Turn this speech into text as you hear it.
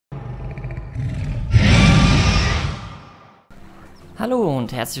Hallo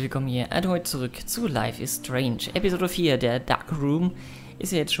und herzlich willkommen hier erneut zurück zu Life is Strange. Episode 4, der Dark Room,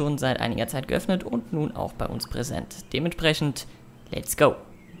 ist ja jetzt schon seit einiger Zeit geöffnet und nun auch bei uns präsent. Dementsprechend, let's go!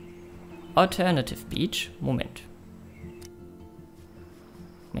 Alternative Beach, Moment.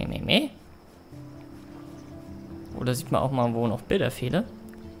 Oder sieht man auch mal, wo noch Bilder fehlen?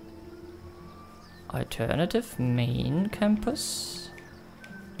 Alternative Main Campus.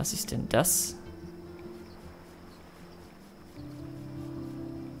 Was ist denn das?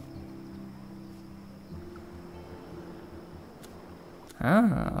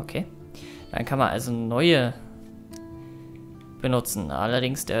 Ah, okay. Dann kann man also neue benutzen.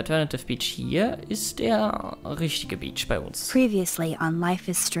 Allerdings der Alternative Beach hier ist der richtige Beach bei uns. Previously on Life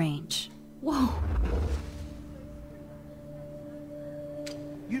is Strange. Whoa.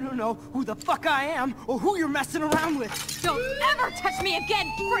 You don't know who the fuck I am or who you're messing around with. Don't ever touch me again,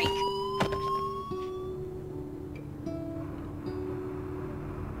 freak!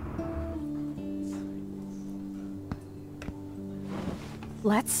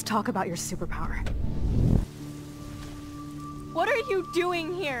 Let's talk about your superpower. What are you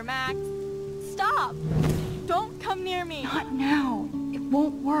doing here, Max? Stop! Don't come near me! Not now. It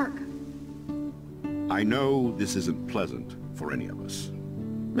won't work. I know this isn't pleasant for any of us.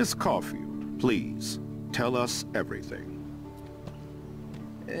 Miss Caulfield, please, tell us everything.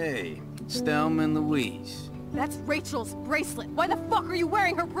 Hey, it's Thelma and Louise. That's Rachel's bracelet. Why the fuck are you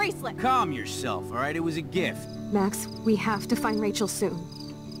wearing her bracelet? Calm yourself, alright? It was a gift. Max, we have to find Rachel soon.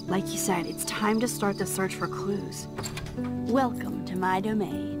 Like you said, it's time to start the search for clues. Welcome to my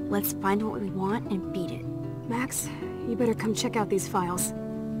domain. Let's find what we want and beat it. Max, you better come check out these files.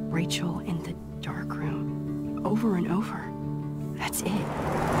 Rachel in the dark room. Over and over. That's it.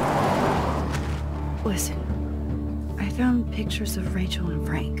 Listen, I found pictures of Rachel and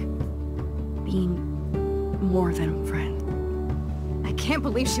Frank being more than a friend. I can't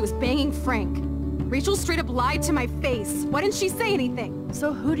believe she was banging Frank. Rachel straight up lied to my face. Why didn't she say anything?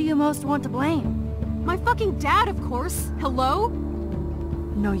 So who do you most want to blame? My fucking dad, of course. Hello?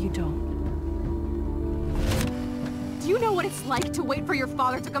 No, you don't. Do you know what it's like to wait for your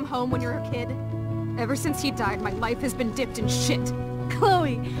father to come home when you're a kid? Ever since he died, my life has been dipped in shit.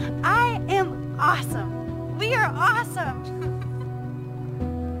 Chloe, I am awesome. We are awesome.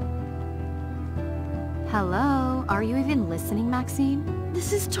 Hello? Are you even listening, Maxine?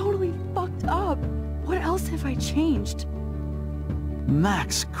 This is totally fucked up. What else have I changed?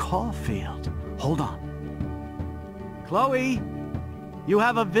 Max Caulfield. Hold on. Chloe, you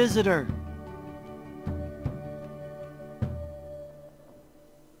have a visitor.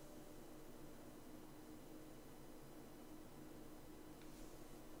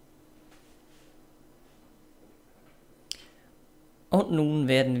 Und nun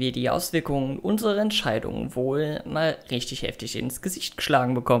werden wir die Auswirkungen unserer Entscheidungen wohl mal richtig heftig ins Gesicht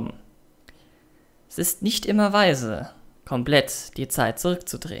geschlagen bekommen. Es ist nicht immer weise, komplett die Zeit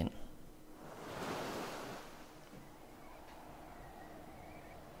zurückzudrehen.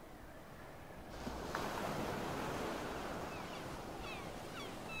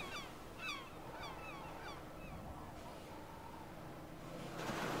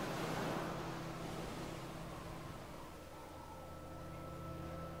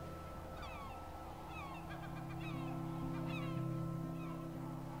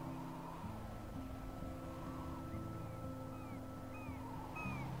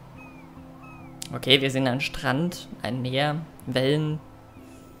 Okay, wir sehen einen Strand, ein Meer, Wellen.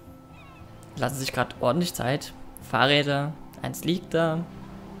 Lassen sich gerade ordentlich Zeit. Fahrräder, eins liegt da.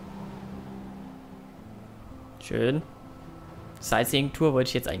 Schön. Sightseeing-Tour wollte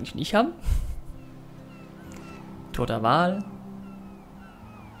ich jetzt eigentlich nicht haben. Toter Wal.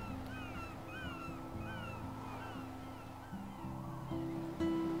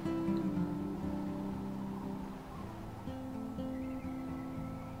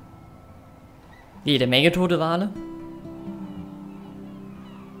 Jede Menge tote Wale.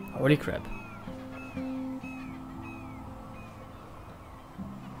 Holy crap.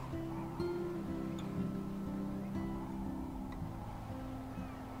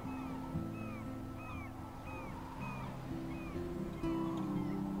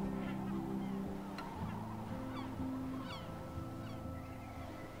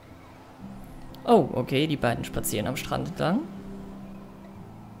 Oh, okay, die beiden spazieren am Strand entlang.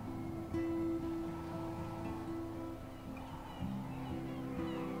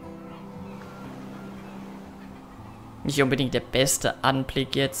 Nicht unbedingt der beste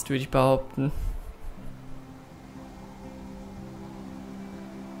Anblick jetzt, würde ich behaupten.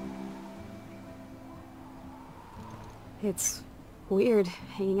 It's weird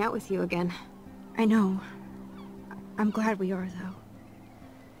hanging out with you again. I know. I'm glad we are, though.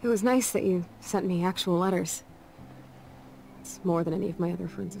 It was nice that you sent me actual letters. It's more than any of my other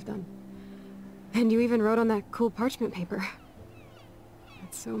friends have done. And you even wrote on that cool parchment paper.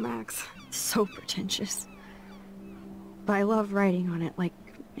 That's so Max. So pretentious. But I love writing on it like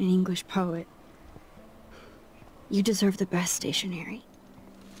an English poet. You deserve the best stationery.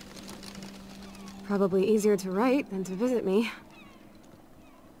 Probably easier to write than to visit me.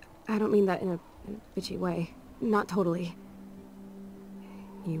 I don't mean that in a bitchy way. Not totally.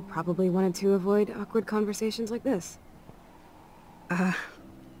 You probably wanted to avoid awkward conversations like this.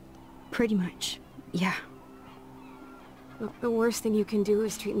 Pretty much, yeah. Look, the worst thing you can do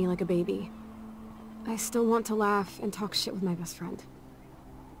is treat me like a baby. I still want to laugh and talk shit with my best friend.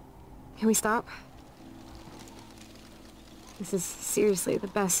 Can we stop? This is seriously the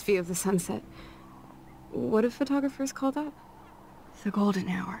best view of the sunset. What do photographers call that? The golden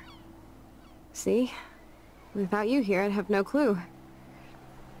hour. See? Without you here, I'd have no clue.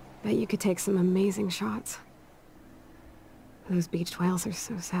 Bet you could take some amazing shots. Those beached whales are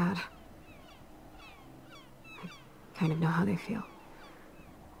so sad. I kind of know how they feel.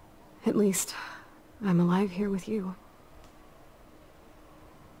 At least, I'm alive here with you.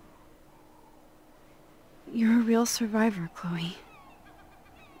 You're a real survivor, Chloe.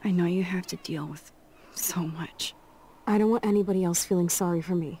 I know you have to deal with so much. I don't want anybody else feeling sorry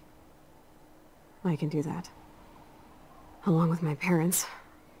for me. I can do that. Along with my parents.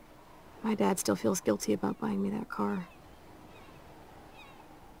 My dad still feels guilty about buying me that car.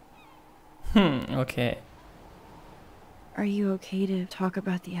 Okay. Are you okay to talk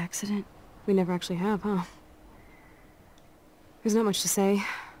about the accident? We never actually have, huh? There's not much to say.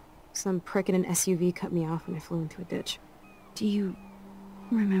 Some prick in an SUV cut me off and I flew into a ditch. Do you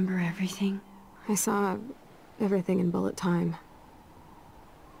remember everything? I saw everything in bullet time.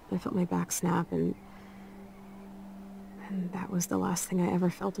 I felt my back snap and that was the last thing I ever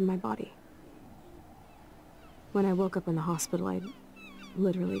felt in my body. When I woke up in the hospital, I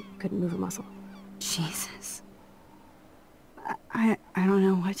literally couldn't move a muscle. Jesus. I don't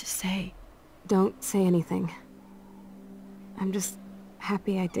know what to say. Don't say anything. I'm just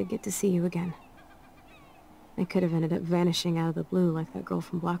happy I did get to see you again. I could have ended up vanishing out of the blue like that girl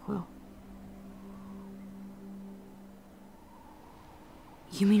from Blackwell.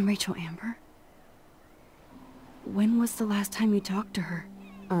 You mean Rachel Amber? When was the last time you talked to her?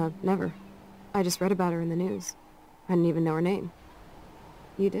 Never. I just read about her in the news. I didn't even know her name.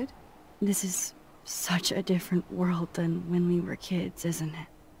 You did? This is such a different world than when we were kids, isn't it?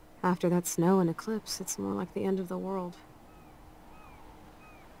 After that snow and eclipse, it's more like the end of the world.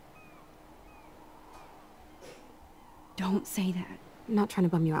 Don't say that. I'm not trying to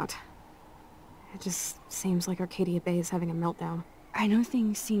bum you out. It just seems like Arcadia Bay is having a meltdown. I know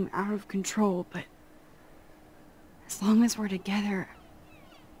things seem out of control, but as long as we're together,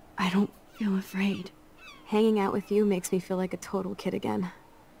 I don't feel afraid. Hanging out with you makes me feel like a total kid again.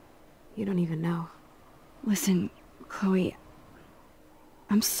 You don't even know. Listen, Chloe,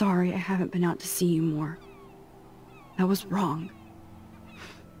 I'm sorry I haven't been out to see you more. That was wrong.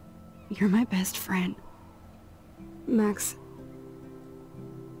 You're my best friend. Max,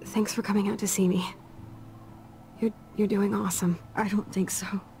 thanks for coming out to see me. You're doing awesome. I don't think so.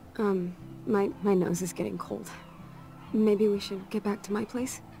 My nose is getting cold. Maybe we should get back to my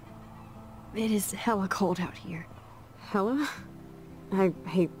place? It is hella cold out here. Hella? I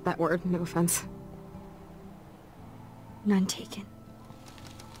hate that word, no offense. None taken.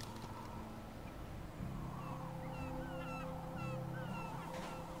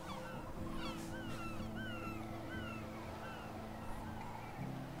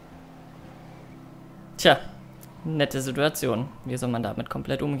 Tja, nette Situation. Wie soll man damit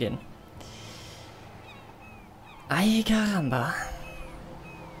komplett umgehen? Ay, caramba.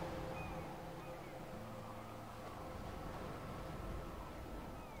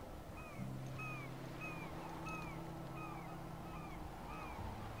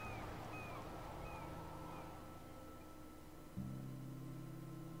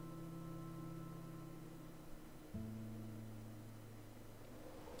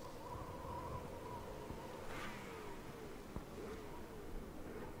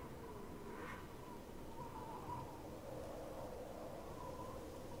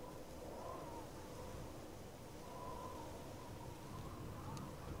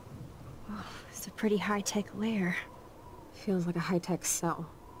 It's a pretty high-tech lair. Feels like a high-tech cell.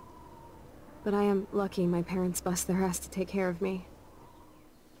 But I am lucky my parents bust their ass to take care of me.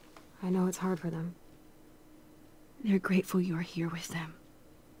 I know it's hard for them. They're grateful you're here with them.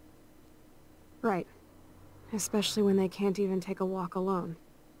 Right. Especially when they can't even take a walk alone.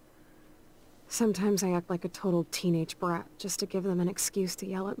 Sometimes I act like a total teenage brat just to give them an excuse to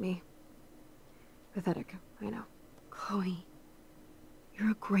yell at me. Pathetic, I know. Chloe,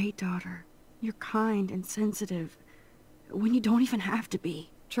 you're a great daughter. You're kind and sensitive, when you don't even have to be.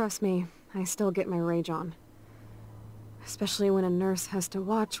 Trust me, I still get my rage on. Especially when a nurse has to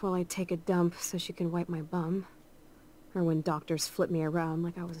watch while I take a dump so she can wipe my bum. Or when doctors flip me around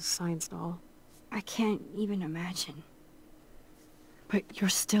like I was a science doll. I can't even imagine. But you're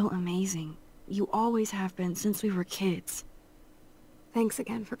still amazing. You always have been since we were kids. Thanks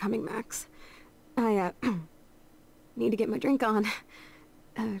again for coming, Max. I, need to get my drink on.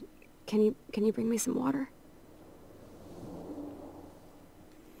 Can you bring me some water?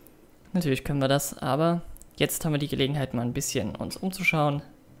 Natürlich können wir das, aber jetzt haben wir die Gelegenheit, mal ein bisschen uns umzuschauen.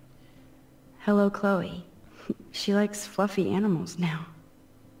 Hello, Chloe. She likes fluffy animals now.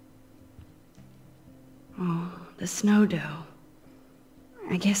 Oh, the snow dough.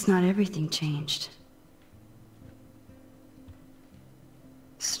 I guess not everything changed.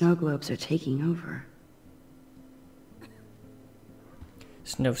 Snow globes are taking over.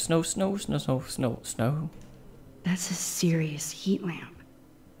 Snow, snow, snow, snow, snow, snow, snow. That's a serious heat lamp.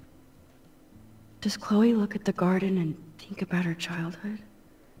 Does Chloe look at the garden and think about her childhood?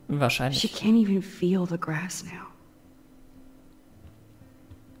 Wahrscheinlich. She can't even feel the grass now.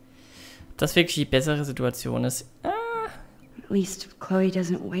 Das wirklich die bessere Situation ist. At least Chloe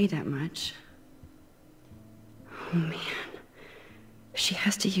doesn't weigh that much. Oh man. She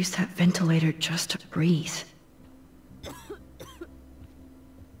has to use that ventilator just to breathe.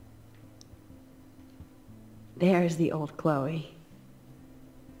 There's the old Chloe.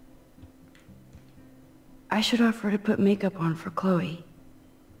 I should offer to put makeup on for Chloe.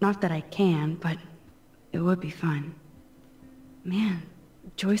 Not that I can, but it would be fun. Man,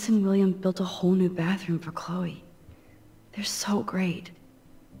 Joyce and William built a whole new bathroom for Chloe. They're so great.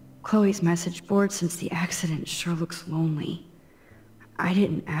 Chloe's message board since the accident sure looks lonely. I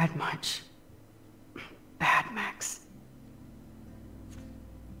didn't add much. Bad, Max.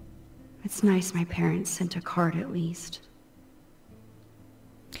 It's nice my parents sent a card at least.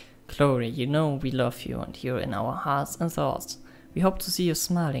 Chloe, you know we love you and you're in our hearts and thoughts. We hope to see your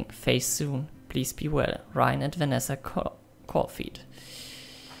smiling face soon. Please be well. Ryan and Vanessa Caulfield.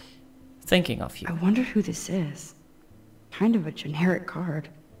 Thinking of you. I wonder who this is. Kind of a generic card.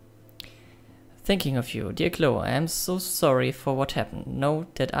 Thinking of you. Dear Chloe, I am so sorry for what happened. Know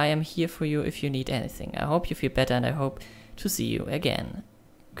that I am here for you if you need anything. I hope you feel better and I hope to see you again.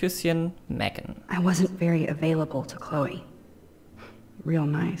 Küsschen, Megan. I wasn't very available to Chloe. Real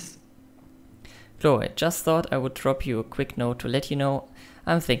nice. Chloe, just thought I would drop you a quick note to let you know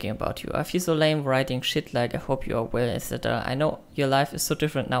I'm thinking about you. I feel so lame writing shit like I hope you are well, etc. I know your life is so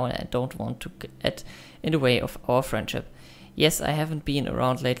different now and I don't want to get in the way of our friendship. Yes, I haven't been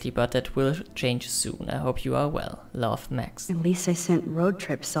around lately, but that will change soon. I hope you are well. Love, Max. At least I sent road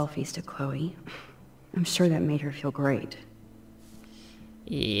trip selfies to Chloe. I'm sure that made her feel great.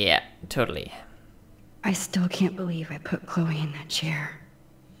 Yeah, totally. I still can't believe I put Chloe in that chair.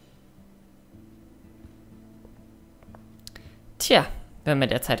 Tja, wenn man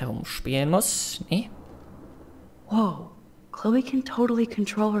derzeit herumspielen muss, ne? Whoa, Chloe can totally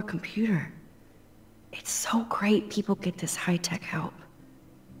control her computer. It's so great people get this high-tech help.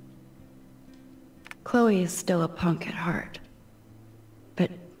 Chloe is still a punk at heart,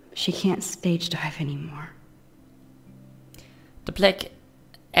 but she can't stage dive anymore. The Black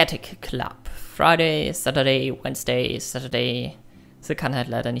Attic Club. Friday, Saturday, Wednesday, Saturday. Sie kann halt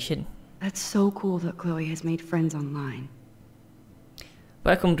leider nicht hin. That's so cool that Chloe has made friends online.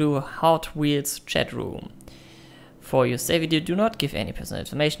 Welcome to Hot Wheels chat room. For your safety, do not give any personal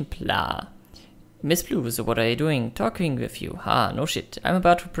information, blah. Miss Blue, so what are you doing? Talking with you. No shit. I'm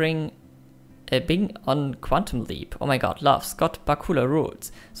about to bring a Bing on Quantum Leap. Oh my god, love, Scott Bakula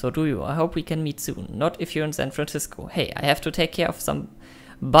rules. So do you. I hope we can meet soon. Not if you're in San Francisco. Hey, I have to take care of some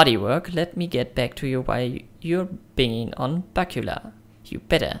body work. Let me get back to you while you're binging on Bakula. You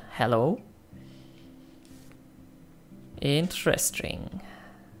better. Hello? Interesting.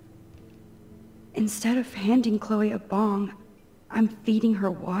 Instead of handing Chloe a bong, I'm feeding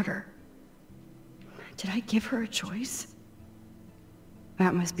her water. Did I give her a choice?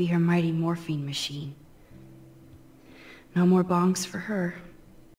 That must be her mighty morphine machine. No more bongs for her.